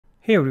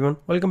Hey everyone,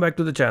 welcome back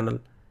to the channel.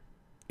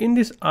 In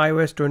this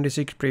iOS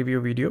 26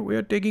 preview video, we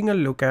are taking a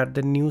look at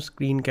the new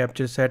screen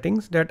capture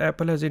settings that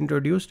Apple has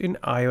introduced in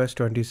iOS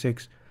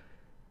 26.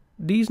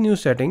 These new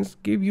settings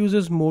give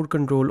users more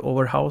control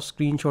over how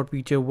screenshot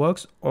feature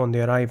works on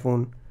their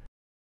iPhone.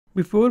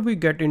 Before we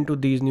get into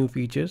these new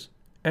features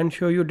and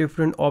show you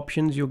different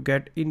options you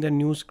get in the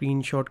new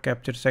screenshot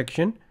capture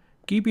section,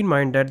 keep in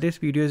mind that this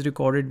video is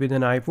recorded with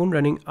an iPhone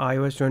running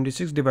iOS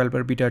 26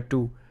 Developer Beta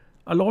 2.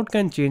 A lot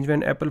can change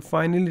when Apple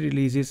finally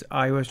releases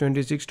iOS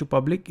 26 to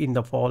public in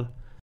the fall.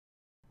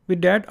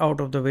 With that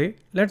out of the way,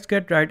 let's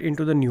get right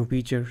into the new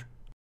feature.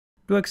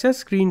 To access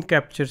screen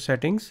capture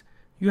settings,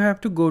 you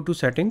have to go to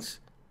Settings,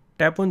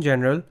 tap on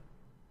General,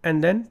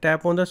 and then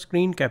tap on the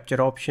Screen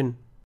Capture option.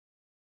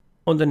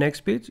 On the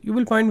next page, you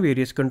will find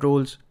various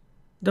controls.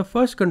 The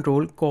first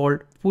control,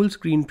 called Full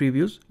Screen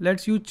Previews,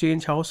 lets you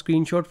change how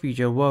screenshot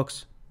feature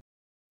works.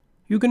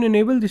 You can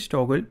enable this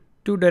toggle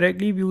to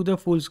directly view the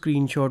full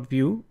screenshot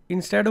view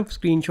instead of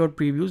screenshot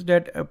previews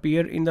that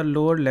appear in the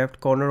lower left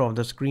corner of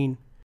the screen.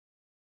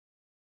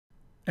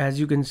 As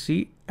you can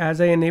see,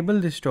 as I enable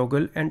this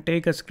toggle and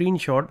take a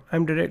screenshot,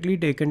 I'm directly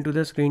taken to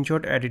the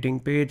screenshot editing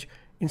page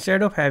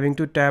instead of having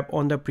to tap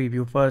on the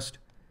preview first.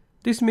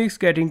 This makes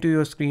getting to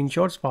your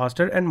screenshots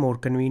faster and more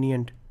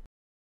convenient.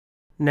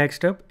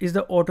 Next up is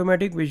the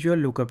automatic visual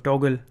lookup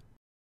toggle.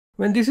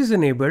 When this is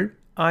enabled,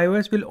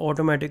 iOS will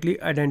automatically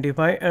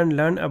identify and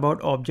learn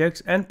about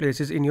objects and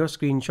places in your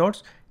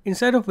screenshots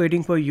instead of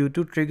waiting for you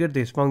to trigger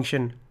this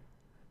function.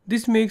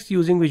 This makes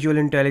using visual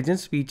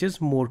intelligence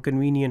features more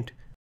convenient.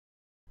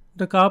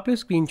 The CarPlay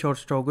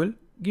Screenshots toggle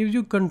gives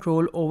you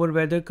control over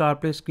whether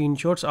CarPlay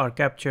screenshots are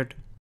captured.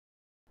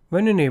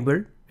 When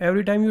enabled,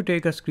 every time you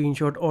take a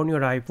screenshot on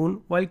your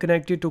iPhone while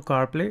connected to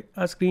CarPlay,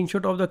 a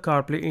screenshot of the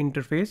CarPlay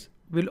interface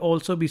will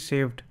also be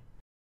saved.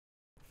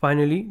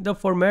 Finally, the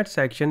Format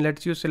section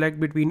lets you select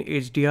between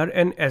HDR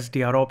and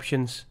SDR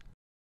options.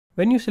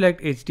 When you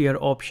select HDR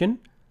option,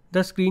 the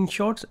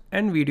screenshots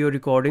and video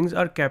recordings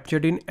are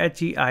captured in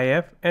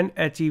HEIF and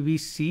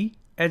HEVC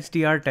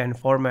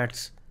HDR10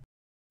 formats.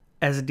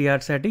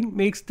 SDR setting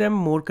makes them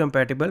more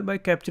compatible by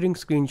capturing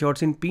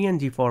screenshots in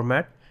PNG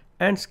format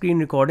and screen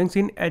recordings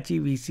in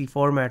HEVC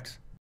formats.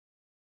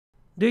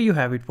 There you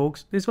have it,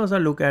 folks. This was a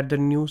look at the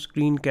new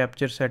screen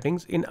capture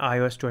settings in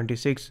iOS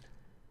 26.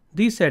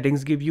 These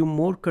settings give you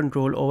more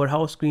control over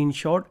how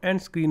screenshot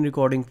and screen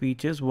recording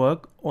features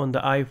work on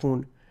the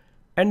iPhone,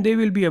 and they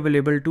will be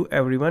available to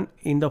everyone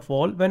in the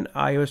fall when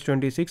iOS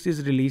 26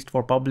 is released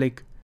for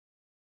public.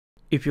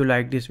 If you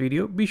like this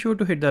video, be sure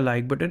to hit the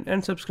like button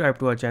and subscribe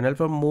to our channel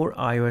for more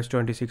iOS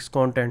 26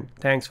 content.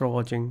 Thanks for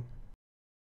watching.